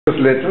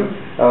later,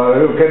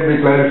 can be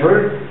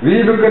clarified.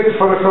 We look at,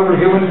 for example,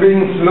 human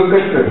beings look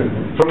at,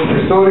 from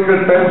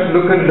historical times,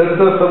 look at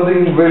death as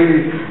something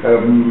very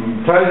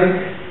tragic.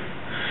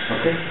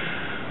 Okay?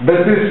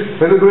 Death is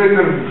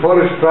celebrated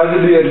for its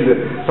tragedy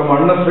and some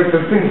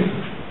unexpected things.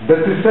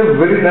 Death is a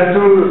very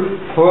natural,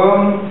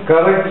 firm,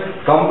 correct,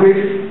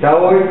 complete,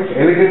 Taoic,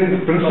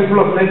 elegant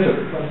principle of nature.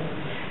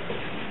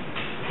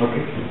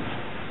 Okay?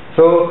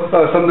 So,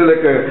 something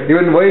like,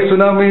 even why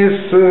tsunami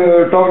is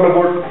talked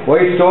about, why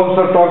storms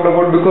are talked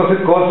about, because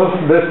it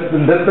causes death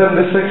and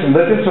destruction.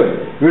 That is why.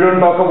 We don't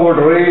talk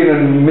about rain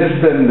and mist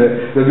and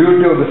the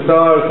beauty of the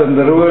stars and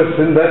the rivers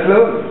in that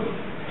level.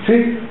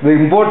 See, the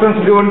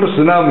importance given to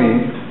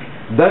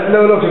tsunami, that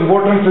level of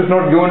importance is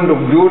not given to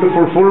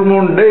beautiful full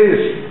moon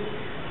days.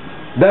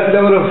 That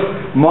level of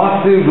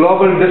massive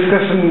global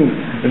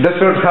discussion does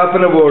not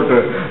happen about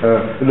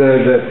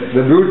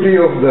the beauty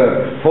of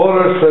the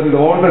forests and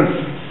the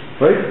mountains.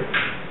 Right?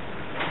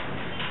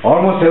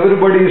 Almost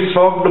everybody is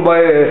shocked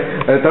by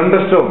a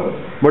thunderstorm,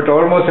 but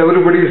almost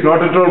everybody is not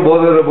at all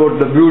bothered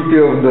about the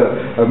beauty of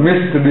the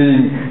mist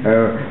being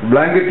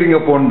blanketing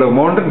upon the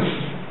mountains.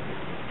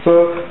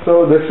 So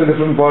that's a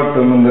different part,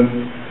 Nandan.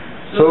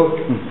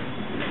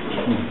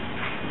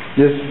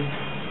 Yes.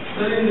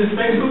 Sir, in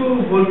respect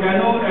to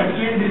volcano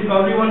accident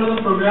discovery, one of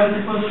the programs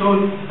it was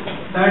shown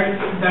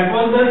that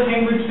was the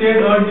thing which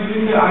saved Earth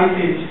during the Ice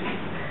Age.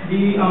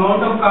 The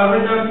amount of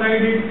carbon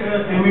dioxide it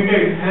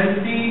emitted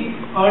helps the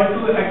Earth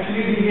to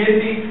actually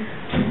regain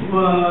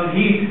the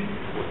heat,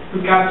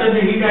 to capture the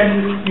heat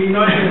and may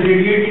not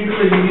radiate into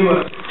the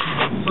universe.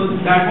 So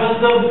that was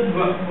the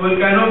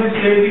volcano which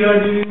saved the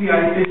Earth during the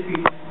Ice Age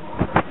period.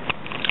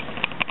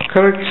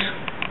 Correct.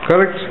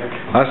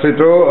 As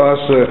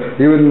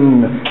even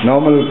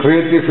normal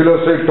creative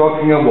philosophy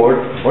talking about,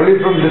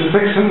 only from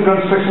destruction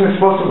construction is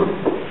possible.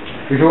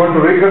 If you want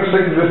to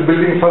reconstruct this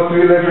building, first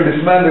we will have to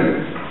dismantle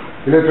it.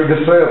 You have to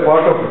destroy a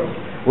part of it.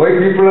 Why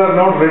people are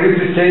not ready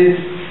to change?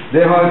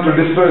 They have to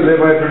destroy, they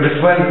have to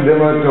dismantle, they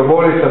have to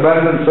abolish,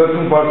 abandon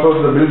certain parts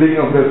of the building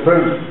of their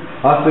self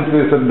as it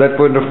is at that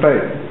point of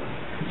time.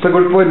 It's a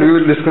good point. We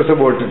will discuss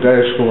about it,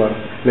 Ayush Kumar,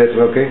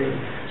 later, okay?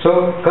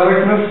 So,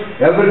 correctness,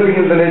 everything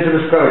in the nature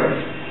is correct.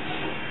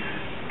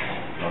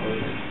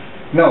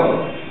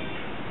 Now,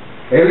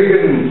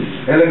 elegance.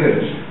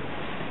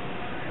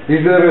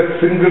 Is there a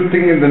single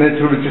thing in the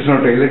nature which is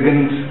not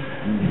elegant,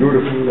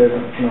 beautiful?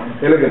 No,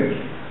 elegant.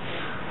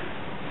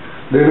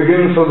 The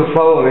elegance of the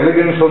flower,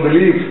 elegance of the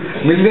leaves,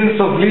 millions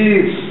of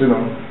leaves,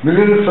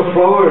 millions of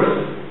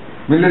flowers,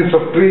 millions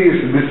of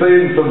trees,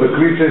 designs of the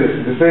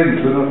creatures,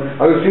 designs,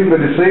 Have you seen the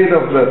design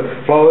of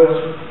the flowers?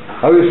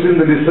 Have you seen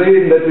the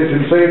design that is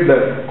inside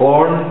the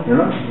corn,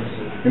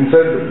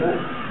 inside the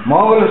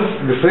marvelous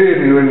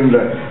design, even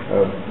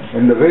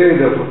in the way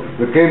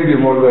the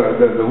cambium or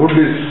the wood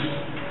is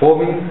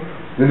forming,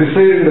 the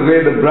design, the way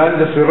the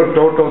branches erupt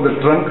out of the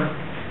trunk,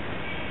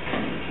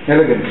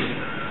 elegance.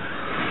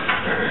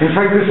 In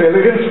fact, this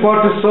elegance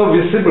part is so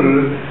visible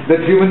that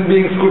human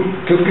beings could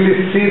quickly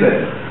see that.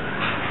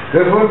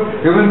 Therefore,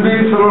 human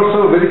beings are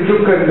also very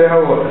quick and they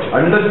have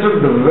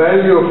understood the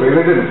value of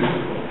elegance.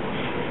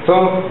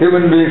 So,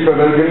 human beings are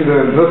elegant,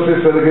 the dress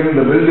is elegant,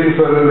 the buildings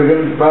are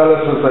elegant,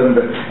 palaces and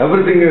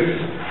everything is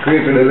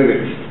created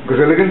elegant.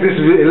 Because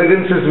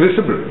elegance is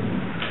visible.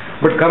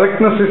 But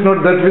correctness is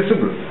not that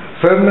visible.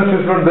 Fairness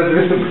is not that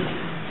visible.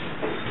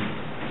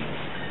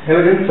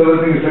 Elegance,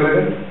 everything is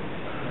elegant.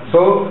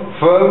 So,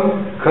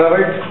 firm,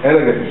 correct,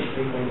 elegance.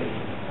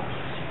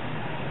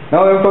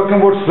 Now I am talking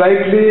about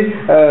slightly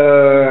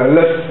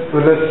less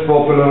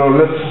popular or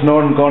less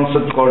known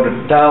concept called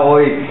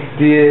Taoic,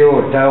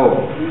 T-A-O, Tao.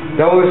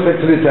 Tao is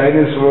actually a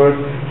Chinese word.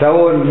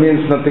 Tao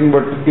means nothing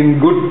but in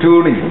good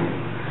tuning,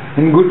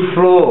 in good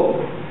flow,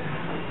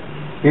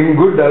 in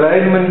good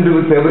alignment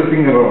with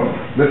everything around.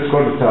 That's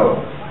called Tao.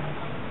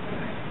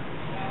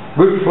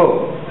 Good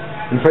flow.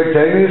 In fact,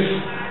 Chinese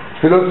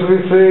philosophy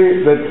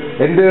say that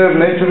entire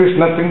nature is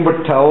nothing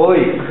but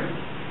Taoic.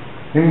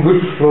 In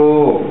good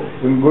flow,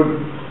 in good,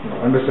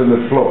 understand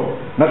the flow.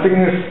 Nothing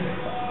is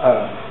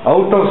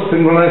out of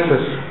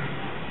synchronization.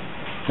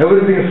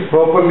 Everything is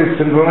properly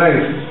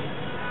synchronized.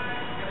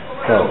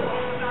 Tao.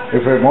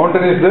 If a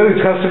mountain is there, it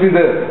has to be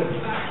there.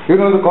 You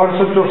know the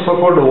concept of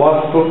so-called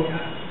Vastu?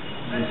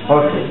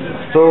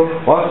 So,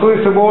 Vastu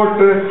is about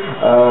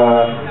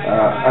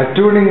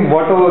attuning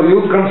whatever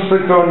you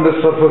construct on the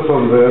surface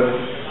of the earth,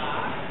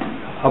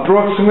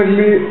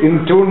 approximately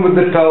in tune with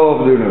the Tao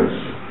of the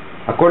universe.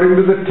 According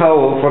to the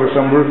Tao, for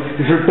example,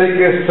 if you take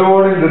a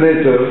stone in the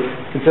nature,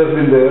 which has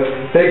been there,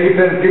 take it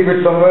and keep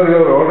it somewhere,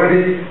 you are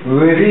already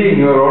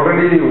varying, you are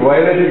already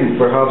violating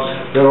perhaps,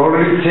 you are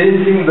already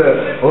changing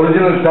the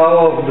original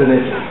Tao of the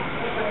nature.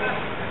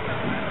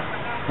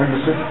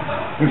 Understood?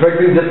 In fact,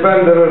 in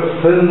Japan there are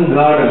Zen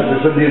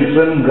gardens,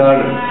 Zen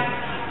gardens,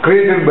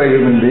 created by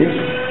human beings,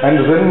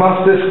 and Zen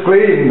masters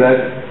claim that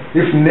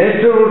if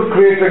nature would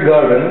create a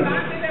garden,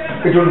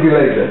 it would be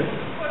like that.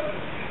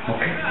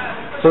 Okay.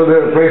 So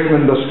their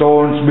placement of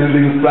stones,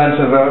 buildings, plants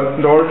and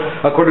all,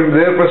 according to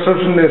their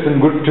perception, is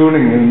in good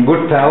tuning, in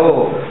good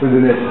Tao with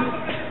the nature.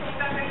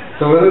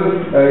 So whether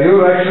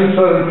your actions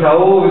are in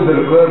Tao with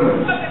the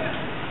requirements,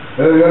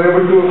 whether you are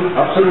able to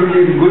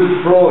absolutely in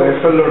good flow,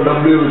 FL or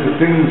W with the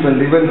things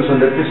and events and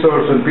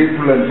episodes and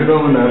people and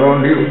phenomena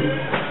around you,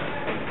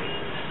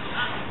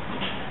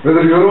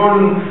 whether your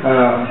own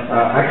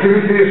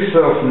activities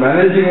of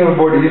managing your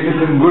body, is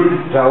it in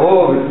good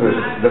Tao with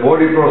the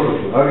body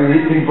process? Are you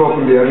eating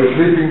properly? Are you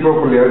sleeping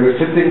properly? Are you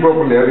sitting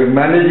properly? Are you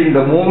managing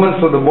the movements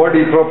of the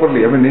body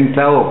properly? I mean in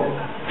Tao.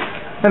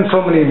 And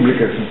so many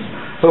implications.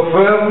 So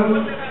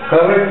firm,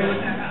 correct,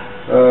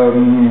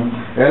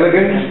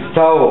 elegant,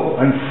 Tao,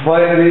 and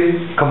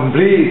finally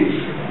complete.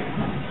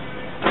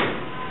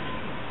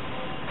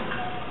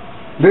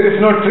 There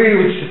is no tree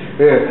which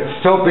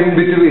stops in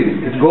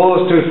between. It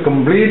goes to its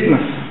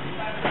completeness.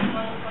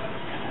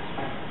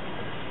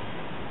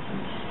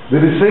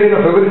 The design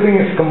of everything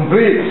is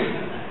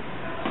complete.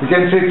 You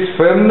can say its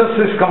firmness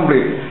is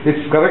complete,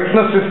 its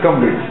correctness is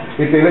complete,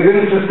 its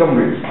elegance is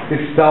complete,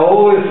 its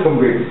Tao is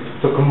complete.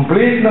 So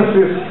completeness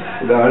is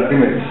the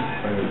ultimate.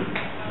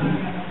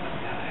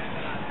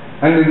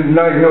 And in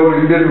our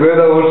Indian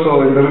Veda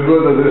also, in the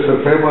Rigveda, there is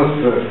a famous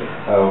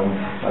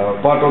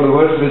part of the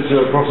verse which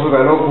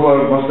Professor Alok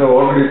must have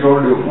already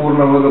told you,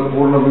 Purnamada,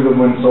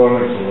 Purnamidam and so on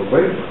and so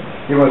forth, right?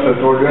 He must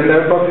have told you. And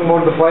I am talking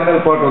about the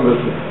final part of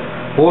this.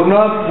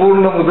 Purnat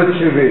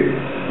Purnamudachyate.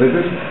 That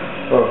is,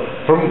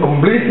 from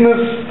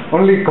completeness,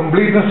 only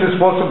completeness is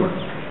possible.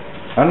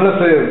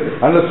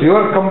 Unless you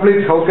are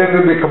complete, how can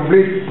there be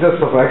completeness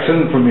of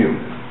action from you?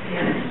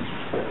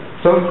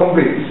 So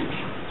complete.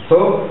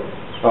 So,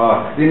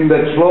 in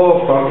that flow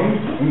of talking,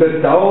 in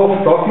the Tao of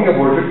talking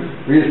about it,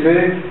 we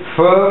say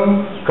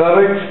firm,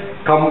 correct,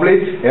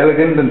 complete,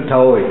 elegant and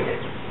Taoic.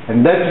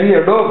 And that we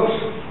adopt,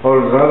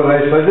 or rather I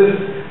suggest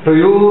to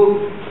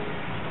you,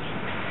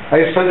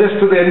 I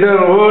suggest to the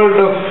entire world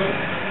of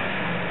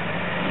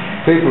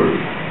people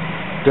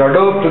to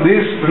adopt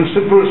these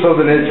principles of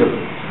the nature: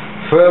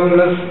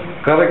 firmness,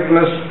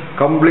 correctness,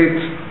 complete,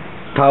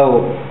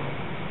 Tao,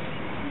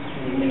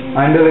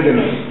 and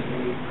elegance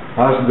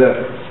as the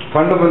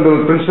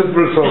fundamental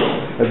principles of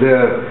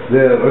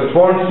their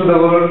response to the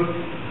world,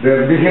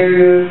 their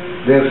behavior,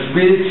 their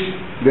speech,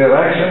 their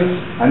actions,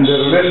 and their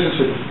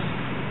relationships.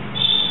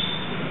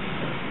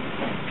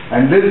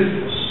 And these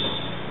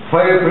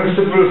 5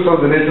 principles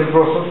of the nature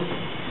process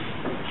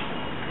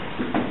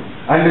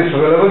and its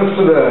relevance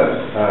to the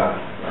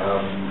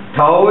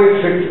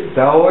Taoic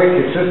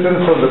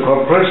existence of the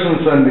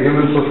corporations and the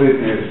human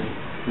societies,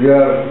 we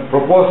are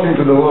proposing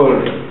to the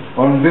world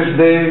on this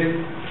day,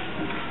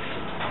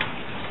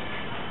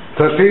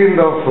 13th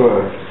of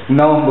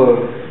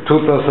November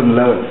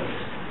 2011.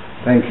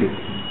 Thank you.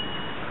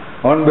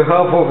 On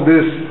behalf of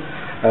these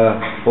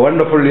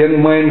wonderful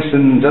young minds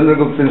in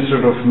Chandragupt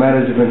Institute of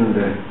Management,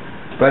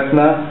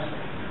 Patna,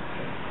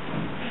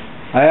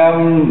 I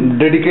am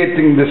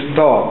dedicating this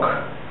talk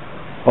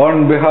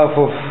on behalf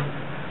of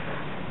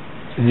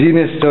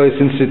Genius Choice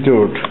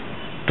Institute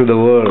to the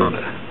world.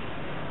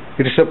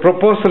 It is a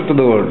proposal to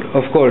the world.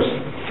 Of course,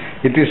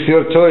 it is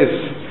your choice.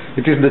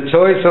 It is the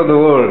choice of the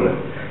world.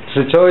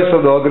 It's the choice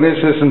of the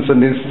organizations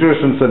and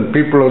institutions and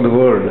people of the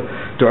world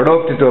to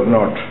adopt it or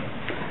not.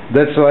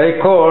 That's why I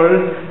call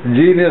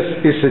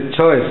genius is a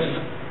choice.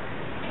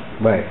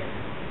 Bye.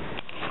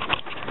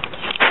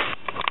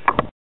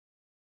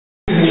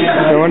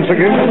 Once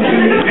again.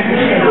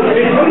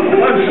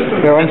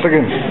 Once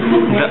again.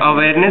 The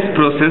awareness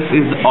process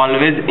is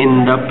always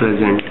in the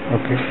present.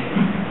 Okay.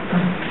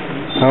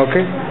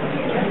 Okay.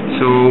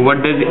 So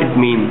what does it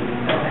mean?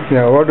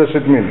 Yeah, what does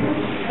it mean?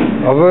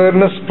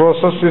 Awareness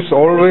process is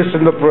always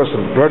in the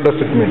present. What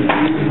does it mean?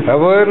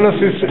 Awareness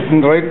is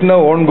right now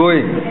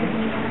ongoing.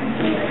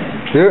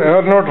 You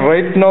are not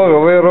right now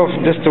aware of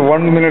just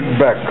 1 minute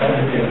back.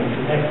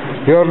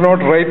 You are not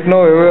right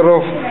now aware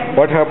of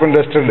what happened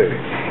yesterday.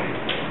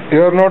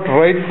 You are not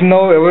right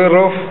now aware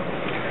of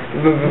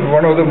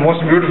one of the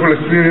most beautiful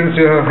experiences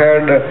you have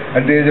had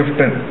at the age of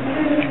 10.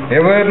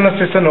 Awareness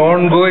is an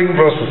ongoing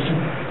process.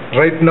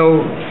 Right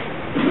now,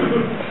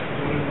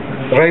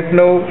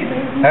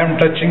 I am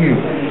touching you.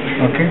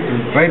 Okay?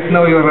 Right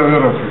now you are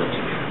aware of it.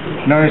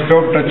 Now I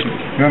stop touching.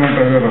 You are not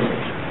aware of it.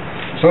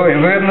 So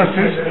awareness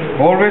is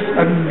always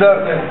at the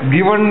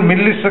given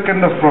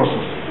millisecond of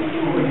process.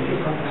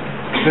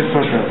 That's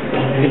what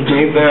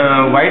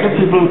why do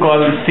people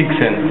call it sixth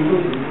sense?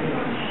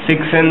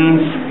 Sixth sense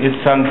is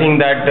something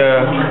that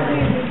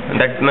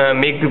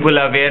make people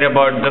aware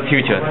about the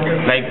future.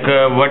 Like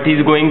what is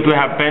going to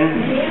happen,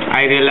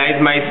 I realize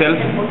myself,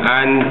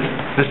 and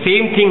the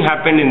same thing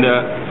happened in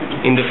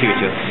the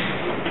future.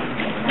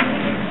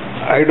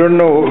 I don't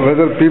know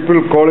whether people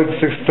call it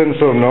sixth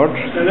sense or not.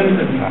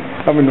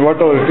 I mean,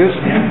 whatever it is.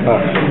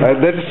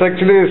 That is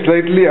actually a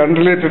slightly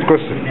unrelated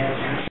question.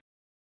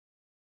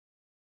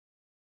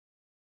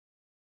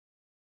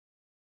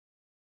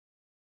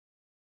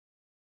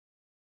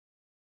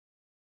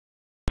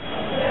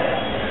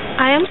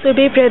 I am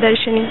Subhi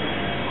Priyadarshini.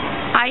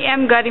 I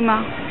am Garima.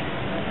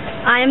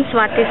 I am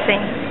Swati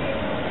Singh.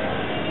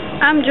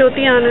 I am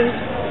Jyoti Anand.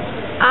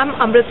 I am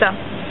Amrita.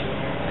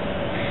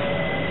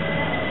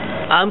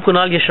 I'm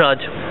Kunal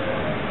Yashraj.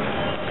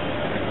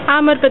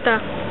 I'm Arpita.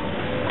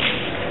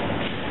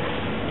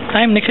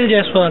 I'm Nikhil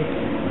Jaiswal.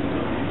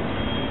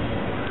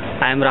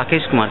 I am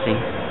Rakesh Kumar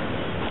Singh.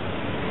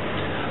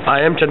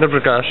 I am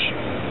Chandraprakash.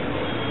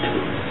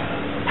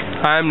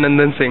 I am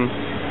Nandan Singh.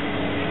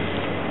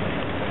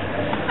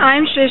 I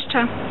am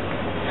Shrestha.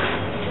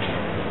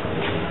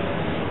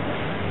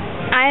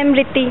 I am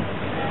Ritti.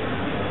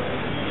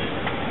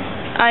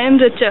 I am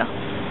Richa.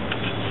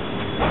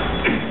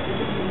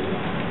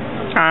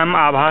 I am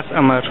Abhas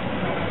Amar.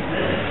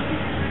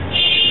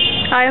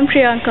 I am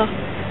Priyanka.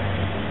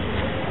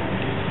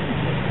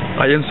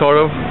 I am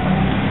Saurav.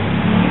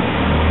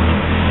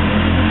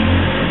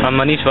 I'm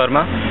Manish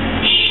Verma.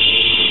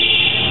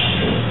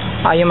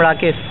 I am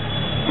Rakesh.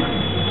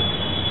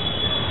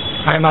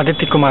 I am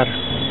Aditya Kumar.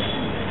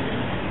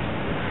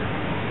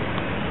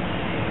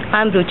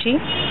 I am Ruchi.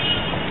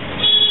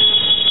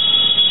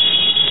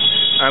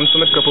 I am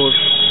Sumit Kapoor.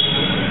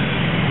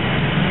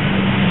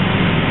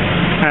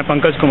 I am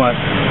Pankaj Kumar.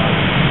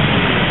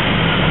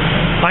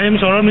 I am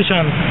Saurav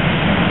Nishan.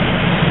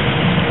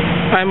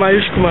 I am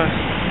Ayush Kumar.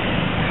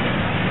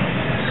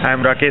 I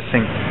am Rakesh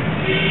Singh.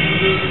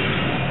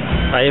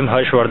 I am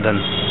Harshvardhan.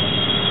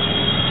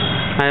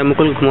 I am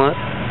Mukul Kumar.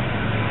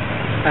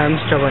 I am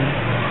Shravan.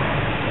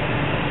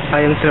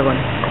 I am Shravan.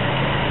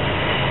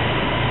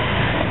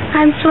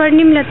 I am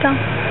Swarnim Lata.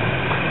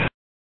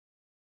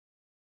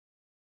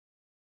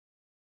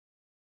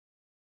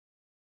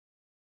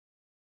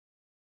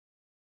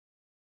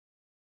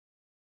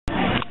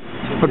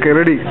 Okay,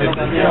 ready?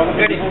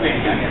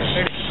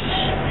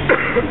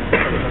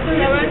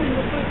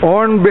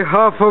 On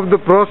behalf of the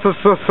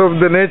processes of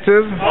the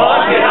nature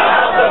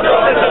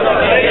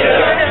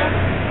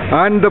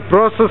and the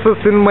processes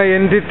in my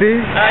entity,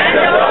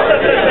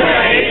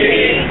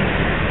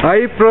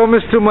 I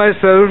promise to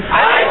myself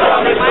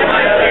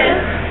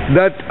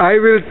that I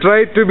will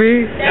try to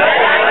be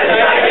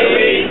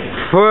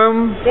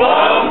firm,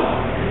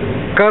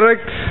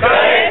 correct,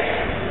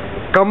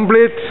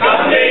 complete,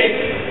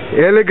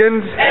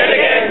 elegant,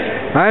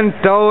 and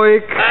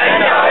Taoic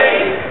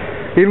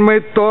in my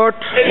thought,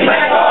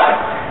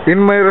 in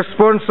my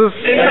responses,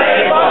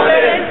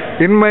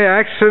 in my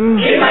action,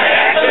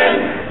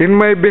 in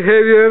my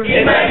behavior,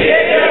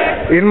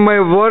 in my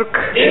work,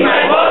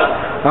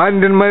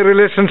 and in my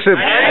relationship.